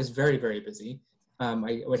chat is very, very busy,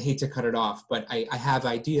 I would hate to cut it off, but I have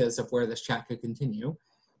ideas of where this chat could continue.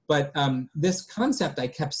 But this concept I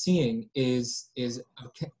kept seeing is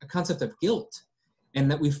a concept of guilt, and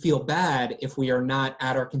that we feel bad if we are not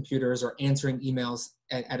at our computers or answering emails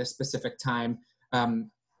at a specific time.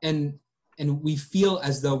 And we feel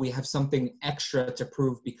as though we have something extra to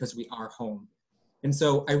prove because we are home. And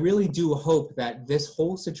so I really do hope that this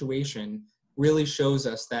whole situation really shows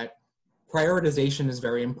us that prioritization is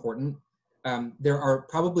very important. There are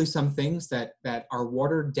probably some things that are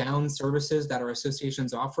watered down services that our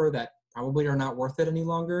associations offer that probably are not worth it any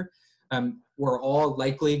longer. We're all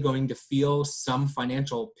likely going to feel some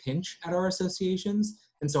financial pinch at our associations.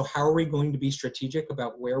 And so how are we going to be strategic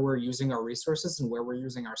about where we're using our resources and where we're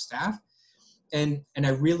using our staff? And I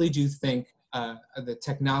really do think the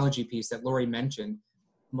technology piece that Lori mentioned,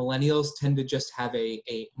 millennials tend to just have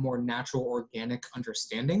a more natural, organic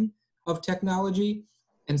understanding of technology.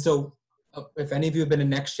 And so if any of you have been in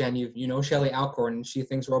Next Gen, you know Shelley Alcorn, and she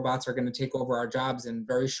thinks robots are going to take over our jobs in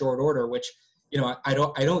very short order, which I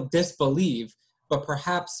don't disbelieve, but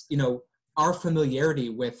perhaps our familiarity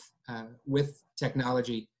with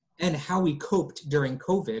technology and how we coped during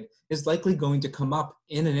COVID is likely going to come up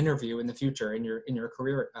in an interview in the future in your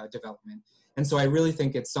career development. And so I really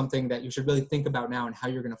think it's something that you should really think about now and how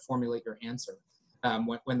you're going to formulate your answer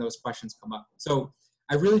when those questions come up. So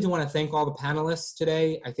I really do want to thank all the panelists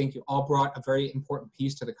today. I think you all brought a very important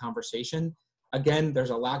piece to the conversation. Again, there's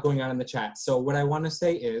a lot going on in the chat. So what I want to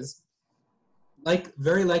say is,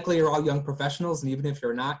 very likely you're all young professionals, and even if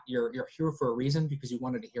you're not, you're here for a reason because you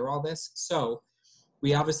wanted to hear all this. So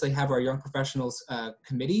we obviously have our Young Professionals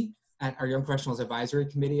Committee, at our Young Professionals Advisory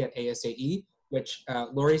Committee at ASAE. which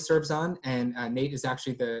Lori serves on, and Nate is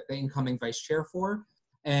actually the incoming vice chair for.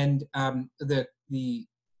 And the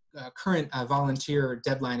current volunteer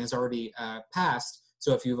deadline has already passed.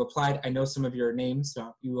 So if you've applied, I know some of your names,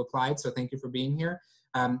 so you applied, so thank you for being here.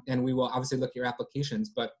 And we will obviously look at your applications,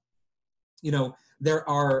 but you know, there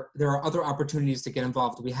are other opportunities to get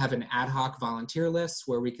involved. We have an ad hoc volunteer list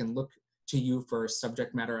where we can look to you for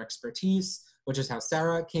subject matter expertise, which is how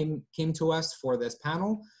Sarah came to us for this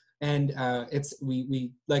panel. And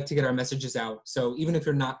we like to get our messages out. So even if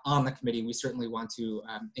you're not on the committee, we certainly want to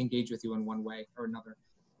engage with you in one way or another.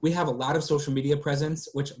 We have a lot of social media presence,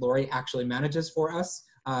 which Lori actually manages for us,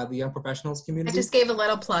 the young professionals community. I just gave a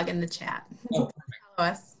little plug in the chat. Oh, Follow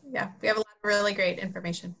us. Yeah, we have a lot of really great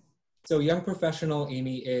information. So young professional,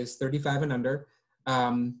 Amy, is 35 and under,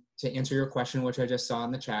 to answer your question, which I just saw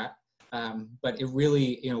in the chat. But it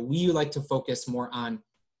really, you know, we like to focus more on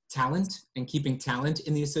talent and keeping talent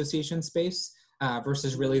in the association space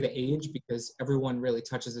versus really the age, because everyone really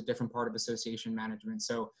touches a different part of association management.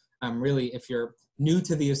 So really, if you're new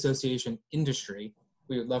to the association industry,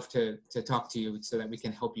 we would love to talk to you so that we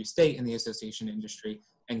can help you stay in the association industry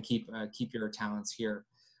and keep your talents here.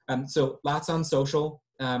 So lots on social.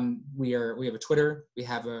 We have a Twitter, we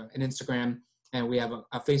have an Instagram, and we have a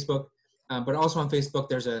Facebook. But also on Facebook,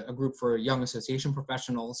 there's a group for young association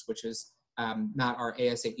professionals, which is not our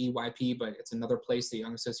ASAE YP, but it's another place the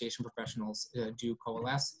young association professionals do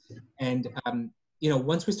coalesce. And you know,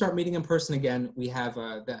 once we start meeting in person again, we have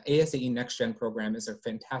the ASAE Next Gen program is a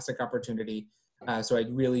fantastic opportunity. So I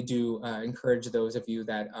really do encourage those of you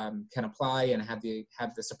that can apply and have the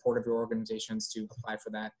support of your organizations to apply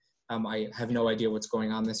for that. I have no idea what's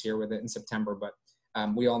going on this year with it in September, but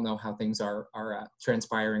we all know how things are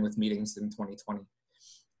transpiring with meetings in 2020.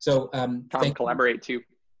 So Tom, collaborate too.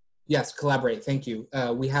 Yes, collaborate. Thank you.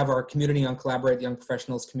 We have our community on Collaborate, the Young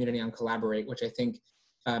Professionals community on Collaborate, which I think,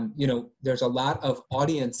 you know, there's a lot of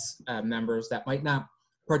audience members that might not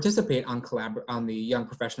participate on the Young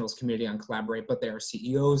Professionals community on Collaborate, but they are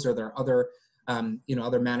CEOs or there are other, you know,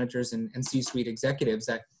 other managers and C-suite executives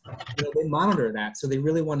that, you know, they monitor that. So they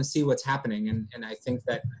really want to see what's happening. And I think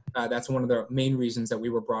that that's one of the main reasons that we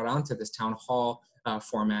were brought onto this town hall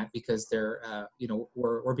format, because they're, you know,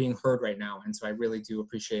 we're being heard right now. And so I really do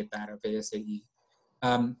appreciate that of ASAE.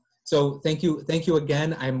 So thank you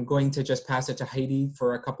again. I'm going to just pass it to Heidi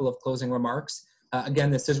for a couple of closing remarks.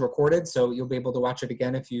 Again, this is recorded, so you'll be able to watch it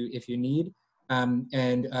again if you need.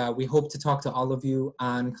 And we hope to talk to all of you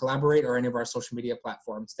on Collaborate or any of our social media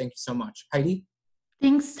platforms. Thank you so much. Heidi?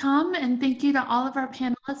 Thanks, Tom, and thank you to all of our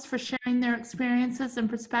panelists for sharing their experiences and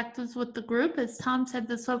perspectives with the group. As Tom said,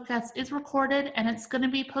 this webcast is recorded and it's going to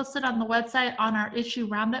be posted on the website on our issue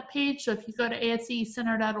roundup page. So if you go to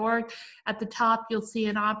asecenter.org, at the top you'll see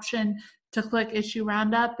an option to click issue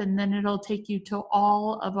roundup, and then it'll take you to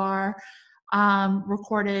all of our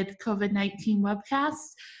recorded COVID-19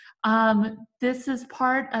 webcasts. This is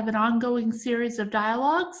part of an ongoing series of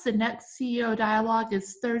dialogues. The next CEO dialogue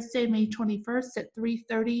is Thursday, May 21st at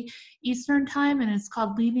 3:30 Eastern Time, and it's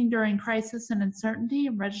called Leading During Crisis and Uncertainty,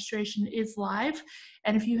 and registration is live.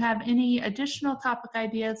 And if you have any additional topic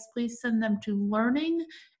ideas, please send them to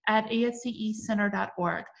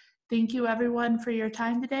learning@asecenter.org. Thank you everyone for your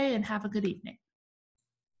time today, and have a good evening.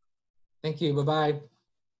 Thank you, bye-bye.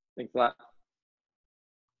 Thanks a lot.